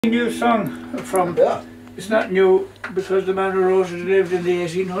New song from, it's not new because the man who wrote it lived in the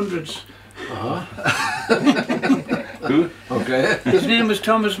 1800s. Who? Okay. His name was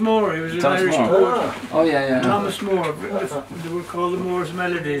Thomas Moore, he was an Irish poet. Oh yeah. Thomas Moore, they were called the Moore's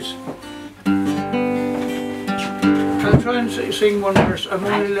Melodies. I'll try and sing one verse. I'm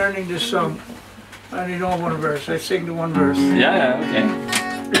only learning this song. I only know one verse, I sing the one verse. Yeah, okay.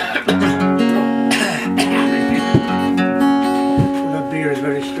 Beer is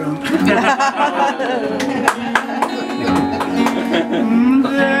very strong.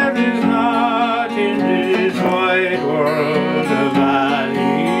 There is not in this wide world a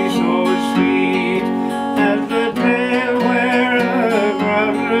valley so sweet as the dale where the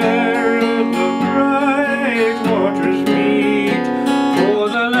gravel and the bright waters meet. Oh,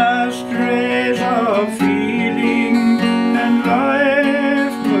 the last rays of feeling and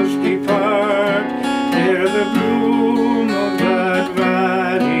life must depart. There the bloom of that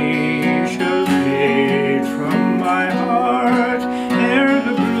valley shall fade from my heart. Ere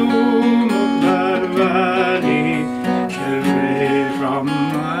the bloom of that valley shall fade from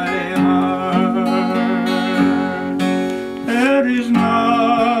my heart. There is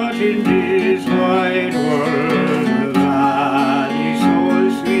not in this wide world a valley so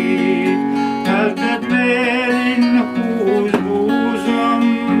sweet as that vale in whose bosom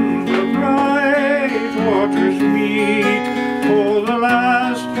the bright waters meet. Oh, the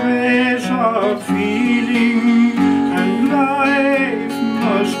last trace of feeling and life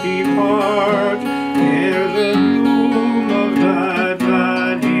must depart ere the bloom of that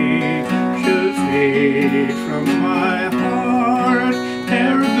valley shall fade from my heart.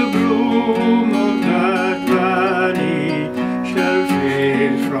 Ere the bloom of that valley shall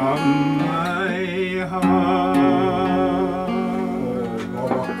fade from my heart.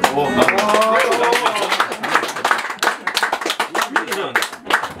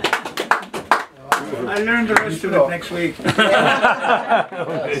 I learned the rest of it next week.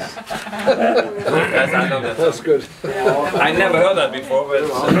 That's good. I never heard that before, but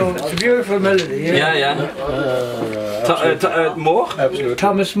It's a beautiful melody. yeah. Moore? Absolutely.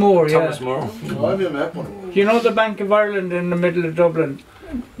 Thomas Moore, Thomas Moore. You know the Bank of Ireland in the middle of Dublin,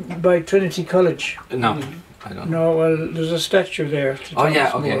 by Trinity College? No, I don't. No, well, there's a statue there to Oh yeah,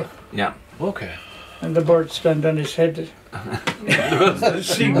 Thomas okay, Moore, yeah. Okay. and the birds stand on his head. The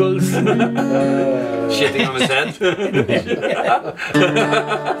seagulls. Shitting on his head.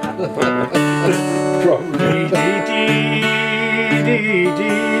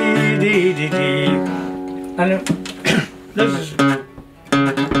 And this is.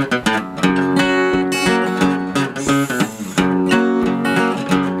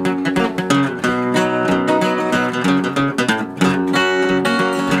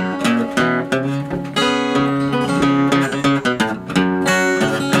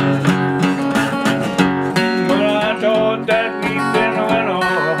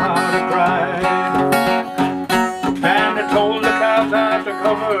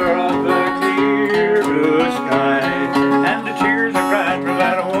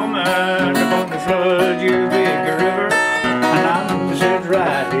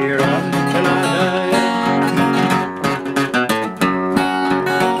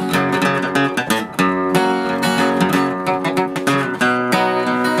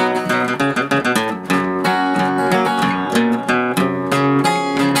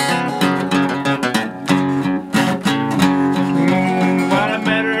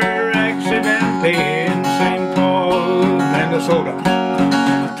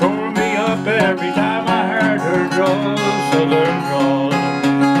 Tore me up every time I heard her drawl, southern drawl.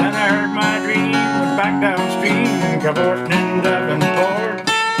 Then I heard my dream went back downstream, cavorting in Devonport,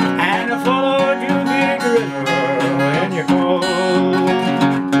 and I followed you big river when you called.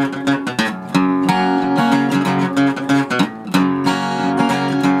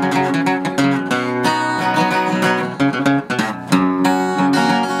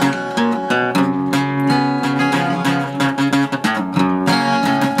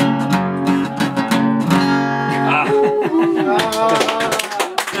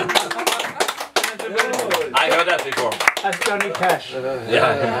 Cash.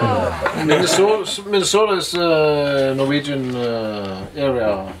 Yeah. Minnesota is Norwegian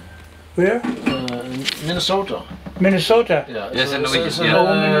area. Where? Minnesota. Minnesota? Yeah. Yes, in Norwegian.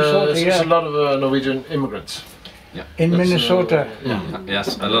 Minnesota, There's a lot of Norwegian immigrants. Yeah. In Minnesota.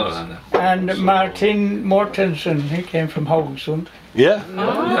 Yes, a lot of them. And Martin Mortensen, he came from Haugesund. Yeah.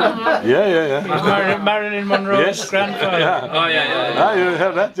 He's Marilyn Monroe's grandfather. Yeah. Oh yeah. Ah, you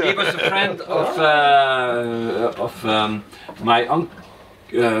heard that? He was a friend of my uncle.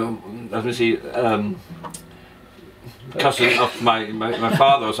 Let me see. cousin of my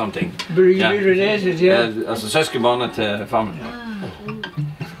father or something. Really related, yeah. Altså søskenbarnet til farmen.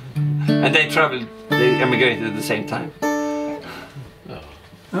 And they emigrated at the same time.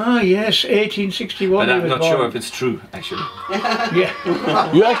 Ah, yes, 1861. But I'm he was not born. sure if it's true, actually. Yeah.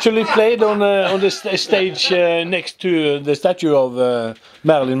 You actually played on the stage next to the statue of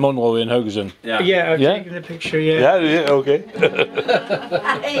Marilyn Monroe in Haugesund. Yeah, I've taken the picture, yeah. Yeah, okay.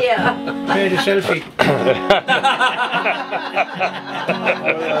 Made a selfie.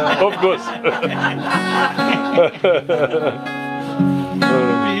 Of course.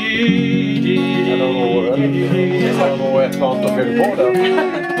 I don't know ett plant att fylla på där.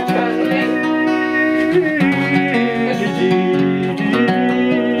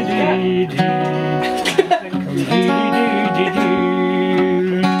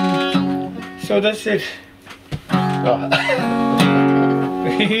 So that's it.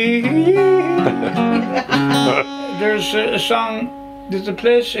 There's a song, there's a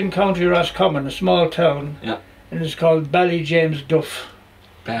place in County Roscommon, a small town, and it's called Ballyjamesduff.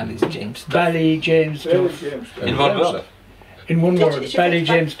 Ballyjamesduff. In one word? In one word,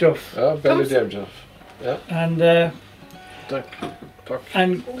 Ballyjamesduff. Ja, Ballyjamesduff. Ja.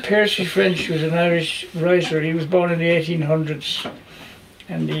 And Percy French was an Irish writer. He was born in the 1800s,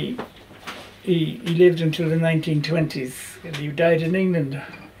 and he lived until the 1920s, and he died in England.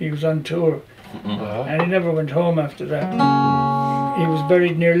 He was on tour, and he never went home after that. He was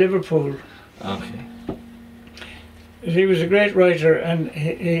buried near Liverpool. Okay. He was a great writer, and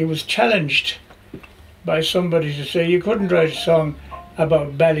he was challenged by somebody to say you couldn't write a song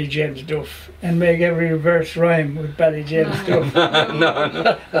about Ballyjamesduff and make every verse rhyme with Ballyjamesduff.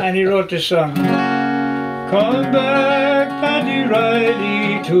 No. And he wrote this song. Come back, Paddy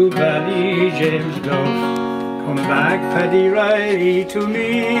Riley, to Ballyjamesduff. Come back, Paddy Riley, to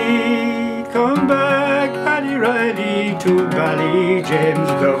me. Come back, Paddy Riley, to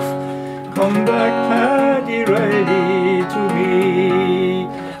Ballyjamesduff. Come back, Paddy Riley, to me.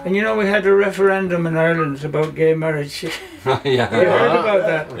 And you know, we had a referendum in Ireland about gay marriage. You heard about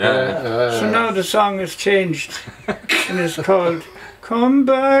that? Yeah. So now the song has changed, and it's called Come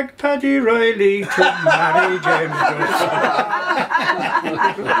Back, Paddy Riley, to marry James Duff.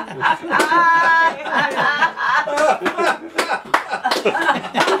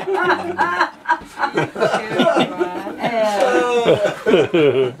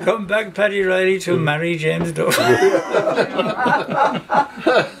 Come back, Paddy Riley, to marry James Duff.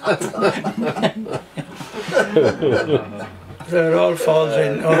 So it all falls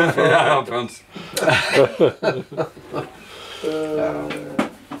in.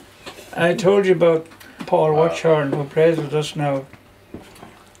 I told you about Paul Watchorn, who plays with us now.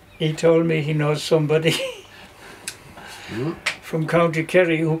 He told me he knows somebody from County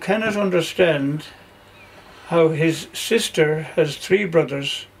Kerry who cannot understand how his sister has 3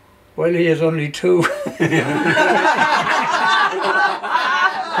 brothers while he has only 2.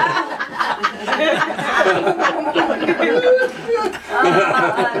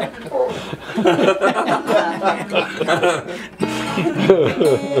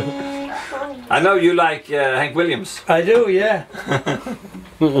 I know you like Hank Williams. I do, yeah.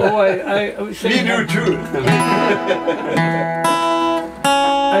 I was We do too.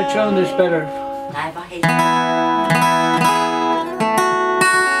 I've shown this better.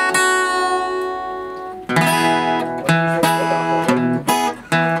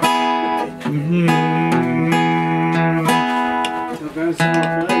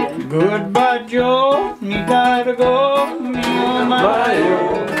 Goodbye, Joe. Me gotta go. Me on my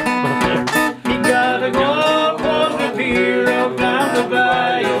own. Me gotta go for the beer up down the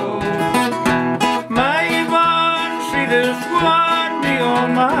bayou. My Yvonne, sweetest one, me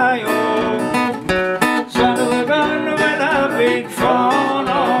on my own. Son of a gun, we'll have big fun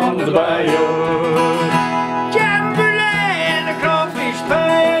on the bayou. Jambalaya, the crawfish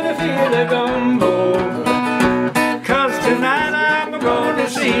pie, the field of gumbo. 'Cause tonight I'm gonna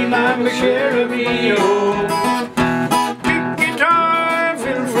see my share of me, oh. Big guitar,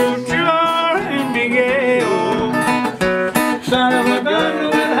 fiddle fruit jar, and big ale. Son of a gun,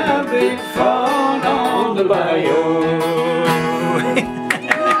 we'll have big fun on the bayou.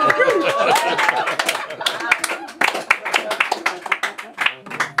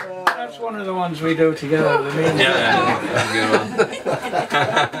 That's one of the ones we do together. I mean, Good one.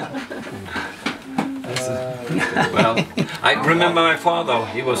 Well, I remember my father.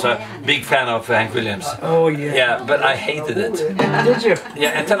 He was a big fan of Hank Williams. oh yeah. Yeah, but I hated it. Did you?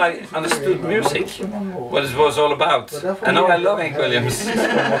 Yeah, until I understood music, what it was all about. And now I love Hank Williams.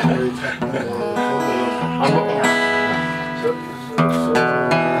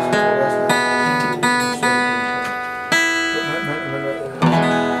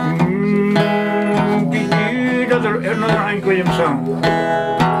 Hank Williams song.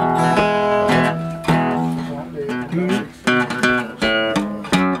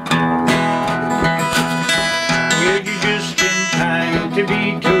 Well, you're just in time to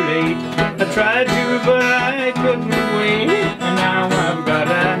be too late. I tried to, but I couldn't wait. And now I've got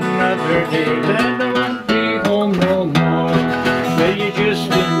another date, and I won't be home no more. Well, you're just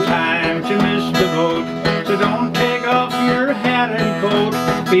in time to miss the boat, so don't take off your hat and coat.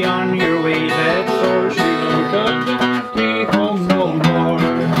 Be on your way, that's all she wrote, 'cause I won't be home no more.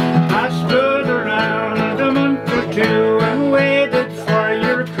 I stood around a month or two and waited for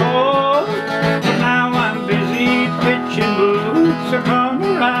your call, but now I'm busy pitching boots, so come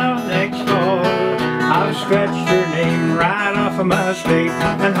around next fall. I've scratched your name right off of my slate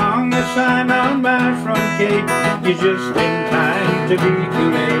and hung the sign on my front gate. You're just in time to be too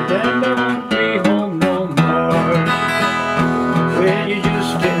late, and I won't be home no more. Well, you're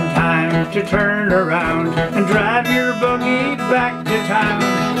just in time to turn around and drive your buggy back to town.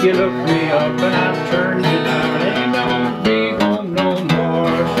 You looked me up and I turned you down, and I won't be home no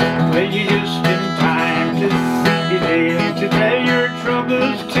more. Well, you're just in time to tell your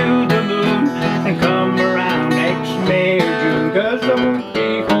troubles to the moon and come around next May or June, 'cause I won't be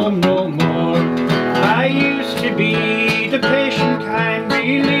home no more. I used to be the patient kind,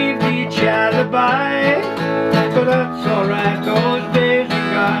 believe each alibi, but that's alright, those days are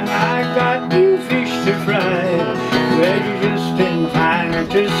gone. I got new fish to fry. Well, you're just in time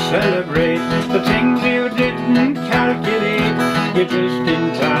to celebrate the things you didn't calculate. You're just in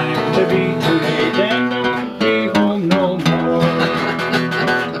time to be too late, and I won't be home no more.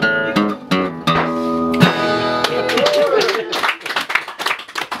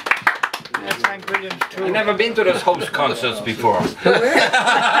 That's Hank Williams too. I've never been to those host concerts before.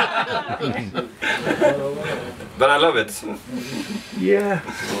 But I love it. Yeah.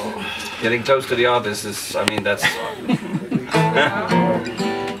 Getting close to the artist is, I mean, that's...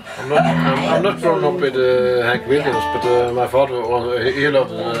 I'm not grown up with Hank Williams, but my father he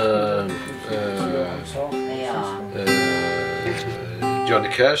loved Johnny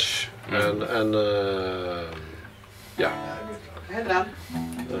Cash and yeah.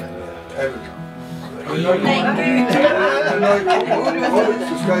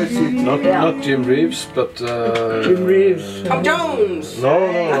 Not Jim Reeves, but Jim Reeves. Tom Jones. no.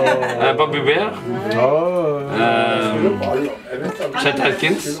 Bobby Bear? No. Chet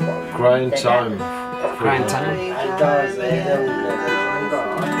Atkins? Crying Time. Crying Time?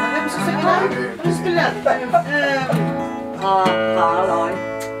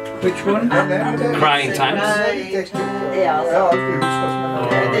 Which one? Crying Times?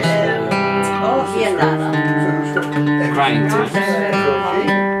 Crying Times?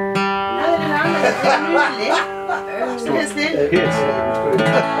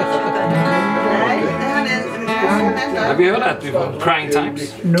 Have you heard that before? Crying Times?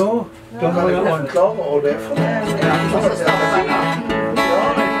 No, don't know that one.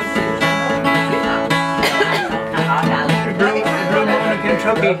 Blue Moon in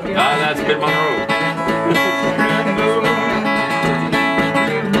Kentucky. Ah, that's Bill Monroe.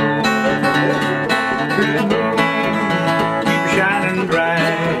 Keep shining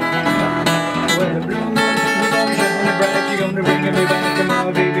bright. When the blue moon is shining bright, you're gonna bring me back to my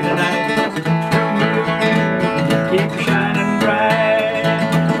baby tonight. Keep shining bright.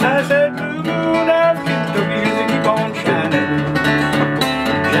 I said, blue moon of Kentucky, you keep on shining.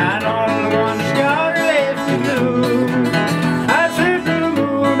 Shine on the one that's gone and left me blue. I said, blue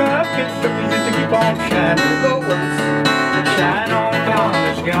moon of Kentucky, you keep on shining. Shine on the one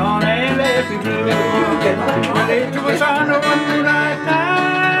that's gone and left me blue. Ready to us on a one moonlight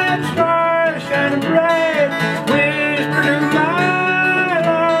night, stars shining bright. Whisper to my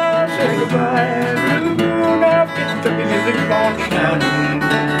love, say goodbye. Blue moon of Kentucky, music keep on shining.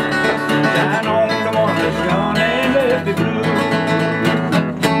 Shine on the one that's gone and left me blue.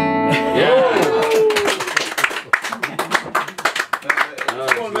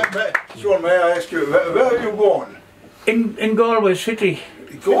 Sean, may I ask you, where are you born? In Galway City.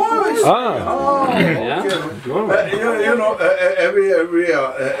 Galway? Yeah. You know, every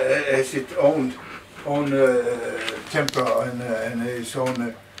has its own temper and its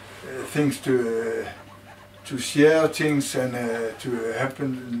own things to share things and to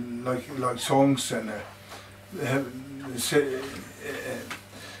happen like songs and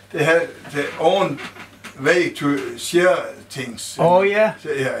they have their own way to share things. Oh yeah.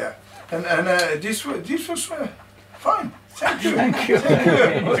 Yeah. And this was fine. Thank you. Thank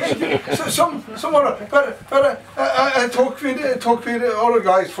you. So some other, but I talked with other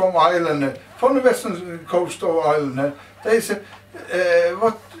guys from Ireland, from the western coast of Ireland. They said,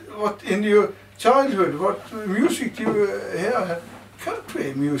 what in your childhood, what music do you hear?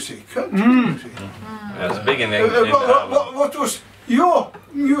 Country music, music. That's big in What was your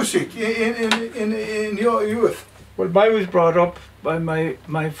music in your youth? Well, I was brought up by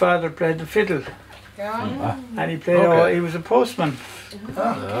my father played the fiddle. And he played. He was a postman,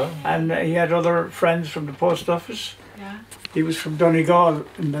 and he had other friends from the post office. He was from Donegal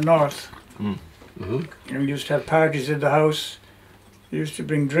in the north. You know, we used to have parties in the house. He used to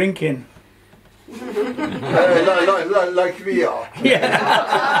bring drink in. Like we are.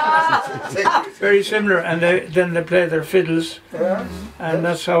 Yeah. Very similar, and then they play their fiddles, and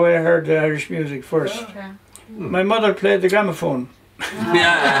that's how I heard the Irish music first. My mother played the gramophone.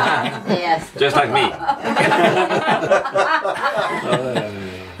 Yes. Just like me.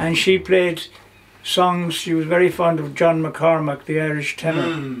 And she played songs. She was very fond of John McCormack, the Irish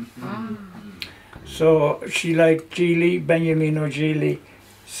tenor. So she liked Geely, Benjamin O'Geely.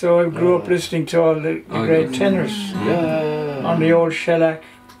 So I grew up listening to all the great tenors on the old shellac.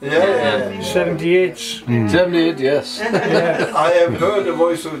 78s. 78, yes. I have heard the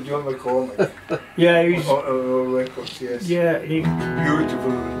voice of John McCormack. Yeah, he's on records, yes. Yeah,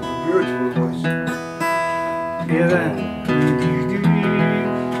 beautiful voice. Yeah, that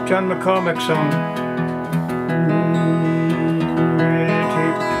John McCormack song.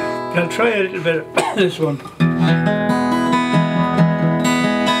 I'll try a little bit of this one.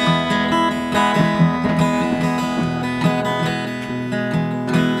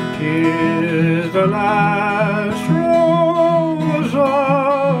 Tis the last rose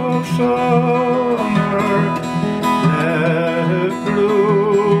of summer left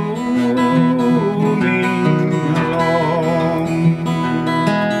blooming along.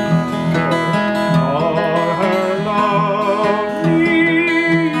 All her lovely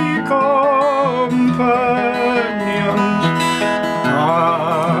companions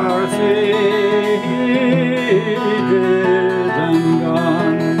are faded and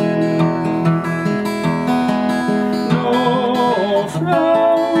gone.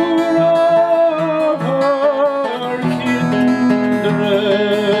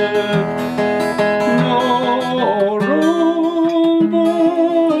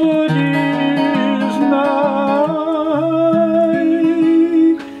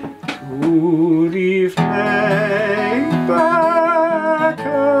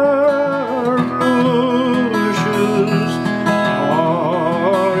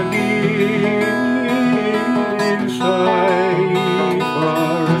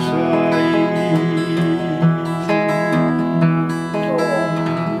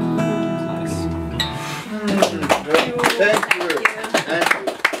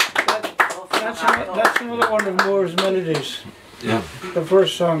 The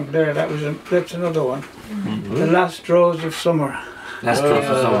first song there, that's another one. The Last Rose of Summer. Last Rose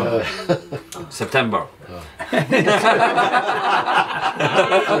of Summer. September.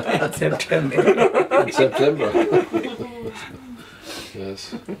 September.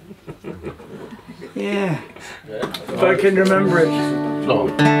 Yes. Yeah. If I can remember it. No.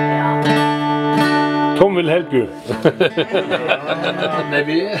 Tom will help you.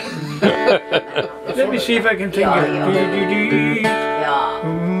 Maybe. Let me see if I can think of it.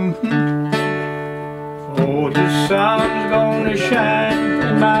 Oh, the sun's gonna shine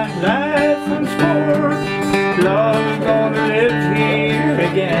in my life once more. Love's gonna live here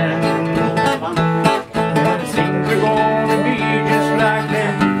again. And things are gonna be just like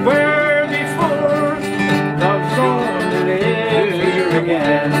they were before. Love's gonna live here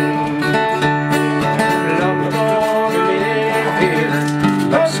again. Love's gonna live here.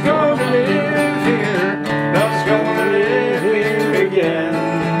 Love's gonna live here. Love's gonna live here again.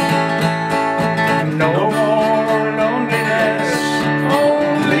 No more loneliness,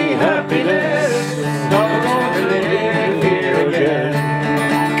 only happiness. Love's gonna live here again.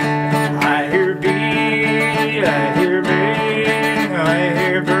 I hear bee, I hear bing, I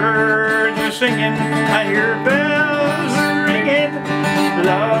hear birds singing, I hear bells ringing.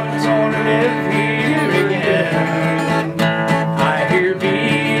 Love's gonna live here again. I hear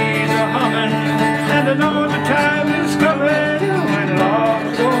bees humming, and I know the time is coming when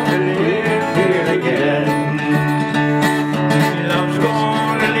love's gonna live here again. Love's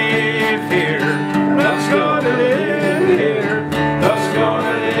gonna live here. Love's gonna live here. Love's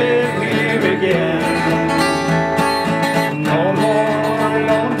gonna live here again. No more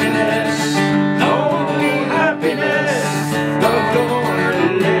loneliness, only happiness. Love's gonna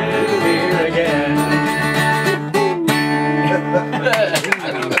live here again.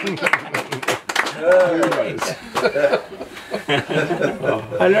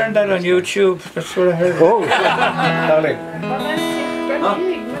 I learned that on YouTube. That's what I heard. Oh, darling. Well, that's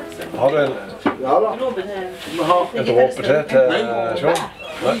it. Har du en, Ja da. et råpe til Sean?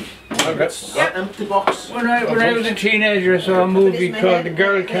 Okay. Empty box. When I was a teenager, I saw a movie called The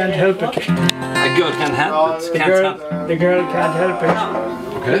Girl Can't Help It. A girl can't help it. Can't help. The Girl Can't Help It.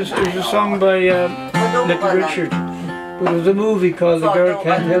 It was a song by Little Richard. But it was a movie called The Girl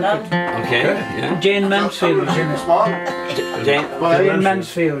Can't Help It. Okay, yeah. Jane Mansfield was in it. Jane. Jane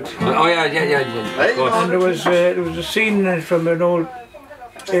Mansfield. Oh yeah. Go on. And there was a scene in it from an old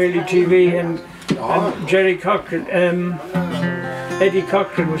early TV, and Jerry Cochran, Eddie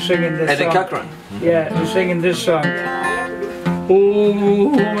Cochran was singing this Eddie song. Cochran. Yeah, he was singing this song.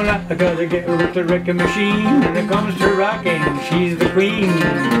 Oh, I gotta get her with the wrecking machine. When it comes to rocking, she's the queen.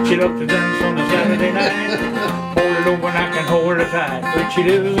 She loves to dance on a Saturday night. Hold her low when I can hold her tight. But she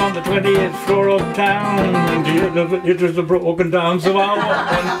lives on the 20th floor of town. It was the broken down, so I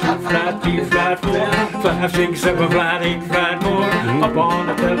walk 1, 2, flat, 3, flat, 4, 5, 6, 7, flat, 8, flat, 4. Up on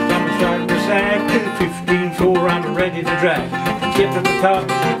the 12th, I'm starting to sag. 15th floor, I'm ready to drag. Get to the top,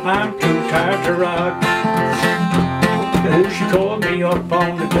 I'm too tired to rock. She called me up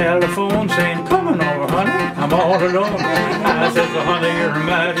on the telephone saying, "Come on over, honey, I'm all alone." I said, "Oh, honey, you're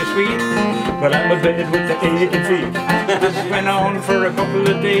mighty sweet, but I'm a bed with the aching feet." This went on for a couple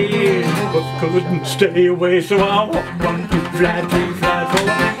of days, but couldn't stay away, so I walked 1, 2, flat, 3, flat, 4,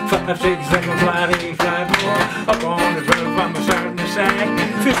 5, 6, 7, flat, 8, flat, 4. Up on the 12th, I'm starting to sag.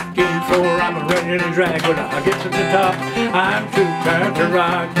 15th floor, I'm ready to drag. When I get to the top, I'm too tired to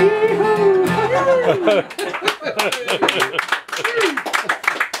rock.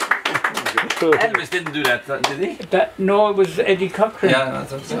 Elvis didn't do that, did he? No, it was Eddie Cochran. Yeah,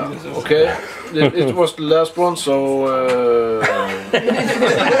 that's so. Okay, it was the last one, so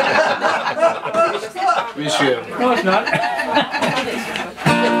we share. No, it's not.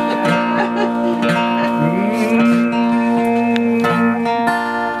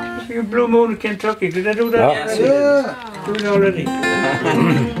 Blue Moon in Kentucky. Did I do that? Yes, Yeah. Do it already.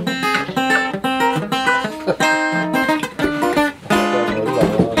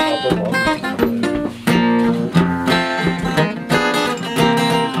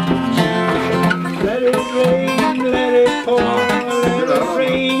 Let it rain, let it pour, let it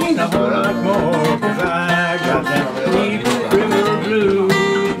rain a whole lot more, 'cause I got that deep river blues.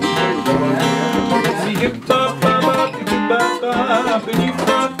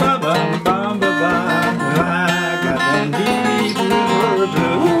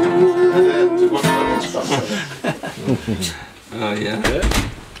 Oh yeah.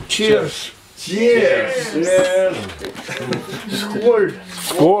 Cheers. Cheers. Cheers. Skål.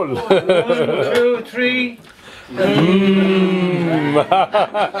 Skål! 1, 2, 3.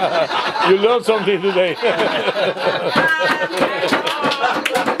 You learned something today.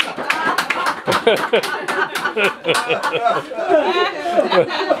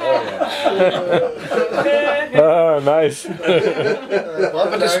 Ah, nice.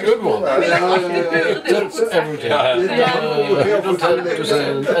 But it's a good one. That's every day.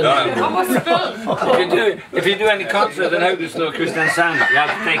 If you do any concert and how to slow Christian Sand, you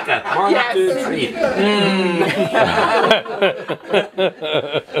have to take that. 1, 2, 3.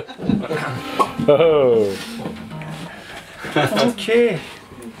 Oh. Okay.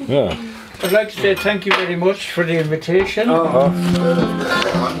 Yeah. I'd like to say thank you very much for the invitation.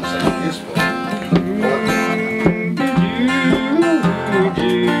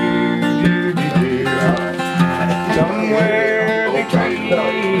 Somewhere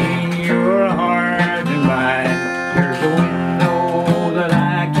between your heart and mine, there's a window that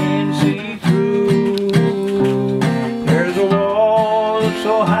I can see through. There's a wall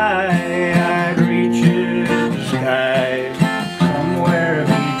so high I'd reach the sky. Somewhere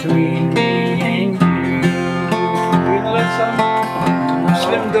between me and you. We'll let some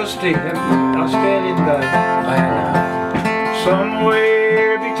Slim Dusty, Australian guy.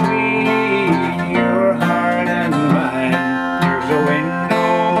 Somewhere between your heart and mine, there's a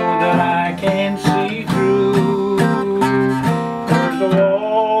window that I can see through. There's a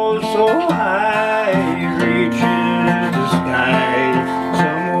wall so high it reaches the sky.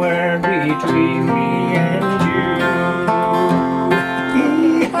 Somewhere between me and you.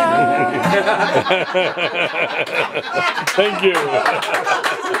 Thank you.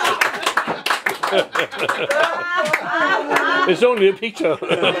 It's only a picture.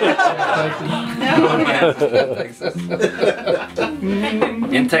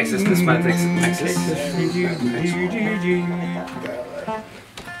 In Texas, this might Texas.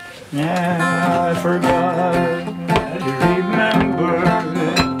 Now I forgot to remember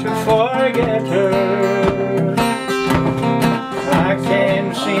to forget her. I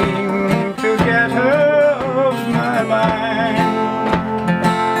can't seem to get her off my mind.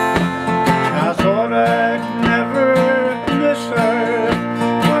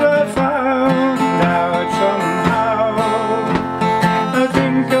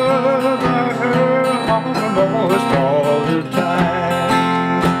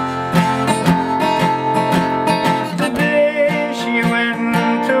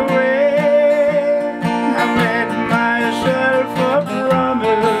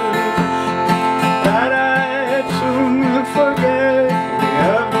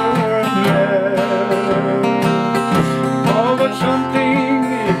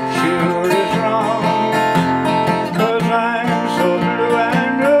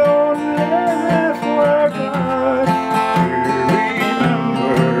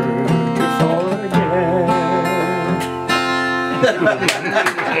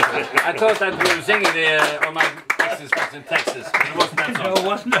 I thought that we were singing on my Texas back in Texas. But it wasn't that song. No, it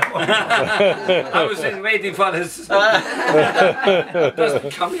wasn't that one. I was waiting for this.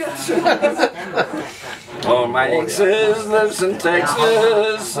 Doesn't come yet. All my exes lives in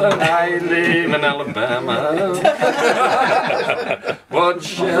Texas, and I live in Alabama. What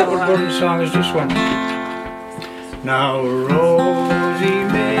shall What Gordon song is this one? Now Rosie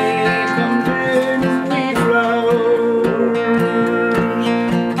may come bring me flowers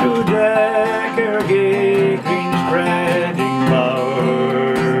to deck her gay green spreading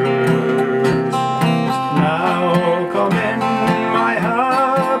bowers. Now come in my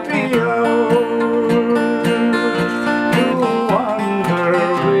happy hours to wander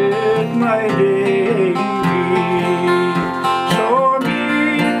with my Davy. So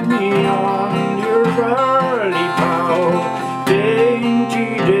meet me on your early bow, dainty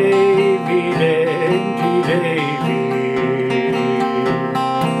Davy, dainty Davy.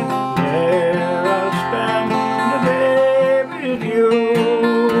 There I'll spend the day with you,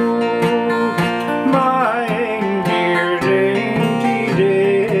 my dear dainty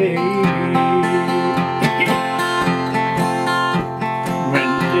Davy.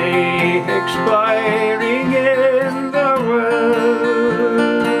 When day expiring in the west,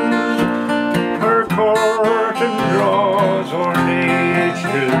 her curtain draws ornate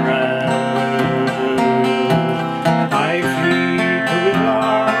to rest. I flee to his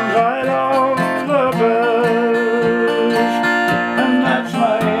arms I love the best, and that's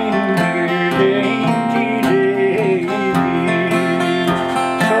my dear dainty Davy.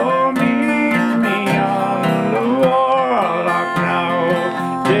 So meet me on the Warlock now,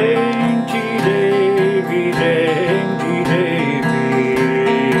 dainty Davy, dainty Davy.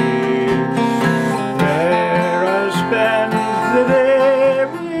 There I'll spend the day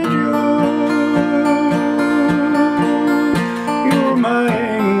with you. You're my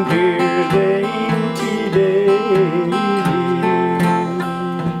dear dainty Davy.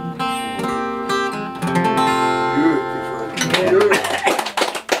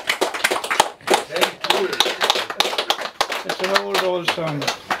 It's an old song.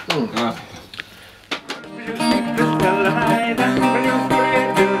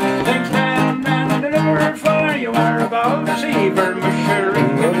 You are about to see vermishering.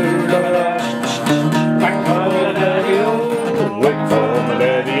 Back for the daddy-o, Wait for my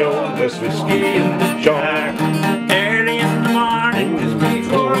daddy-o, this whiskey in the jar. early in the morning, just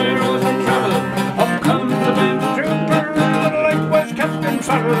before I rose in trouble, up comes the band trooper, like was Captain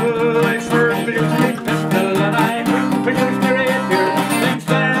Farrell. I first produced my pistol and I produced the rapier. Then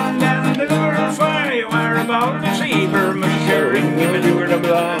stand down the door of fire. You are about to see vermishering. Give it to her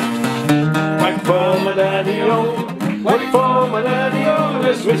double eye. Wait for my daddy-o, wait for my daddy-o,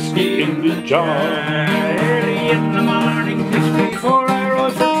 this whiskey in the jar. Early in the morning, just before I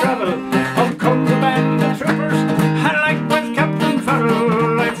rose for travel, up come the band of troopers, and like with Captain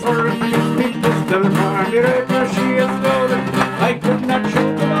Farrell, I first used me pistol, my rapier she is loaded. I could not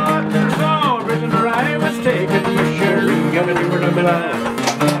shoot the water, so prisoner I was taken, my sharing, gotta do it a bit.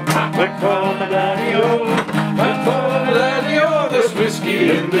 Wait for my daddy-o, wait for my daddy-o, this whiskey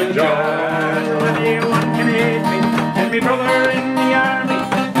in the jar. Anyone can hate me, and me brother in the army,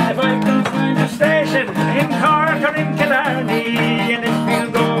 if I can find a station in Cork or in Killarney, and if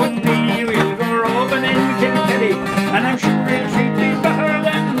he'll go with me, we'll go roving in Kilkenny, and I'm sure he'll treat me better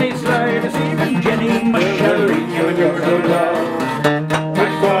than me slide, even Jenny Musherry.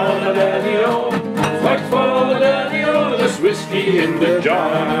 Wait for my daddy-o, wait for my daddy-o, this whiskey in the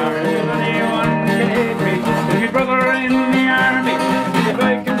jar. Anyone can hate me, and me brother in the army, if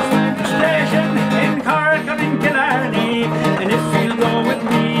I can find a station in Cork or in Killarney, and if he'll go with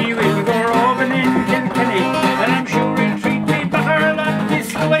me, we'll go roving in Kilkenny, and I'm sure he'll treat me better than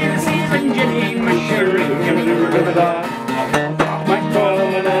this way this even Jenny Musherry. Wait for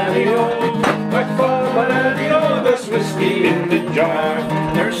my daddy-o, wait for my daddy-o, this whiskey in the jar.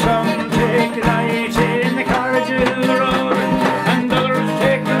 There's some take delight in the carriage in the road, and others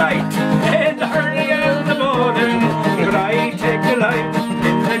take delight in the hurry and the boarding, but I take delight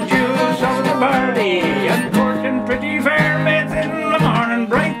in the juice of the barley, and courting pretty fair maids in the morning,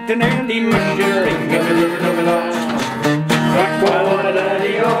 bright and early mushering. Wait for my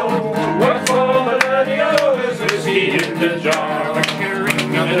daddy-o, wait for my daddy-o, this whiskey in the jar. Wait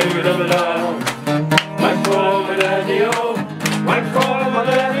for my daddy-o, wait for my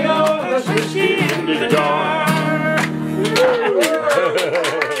daddy-o, this whiskey in the jar.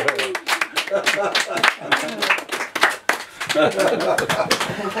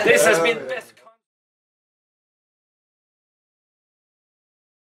 This has been best.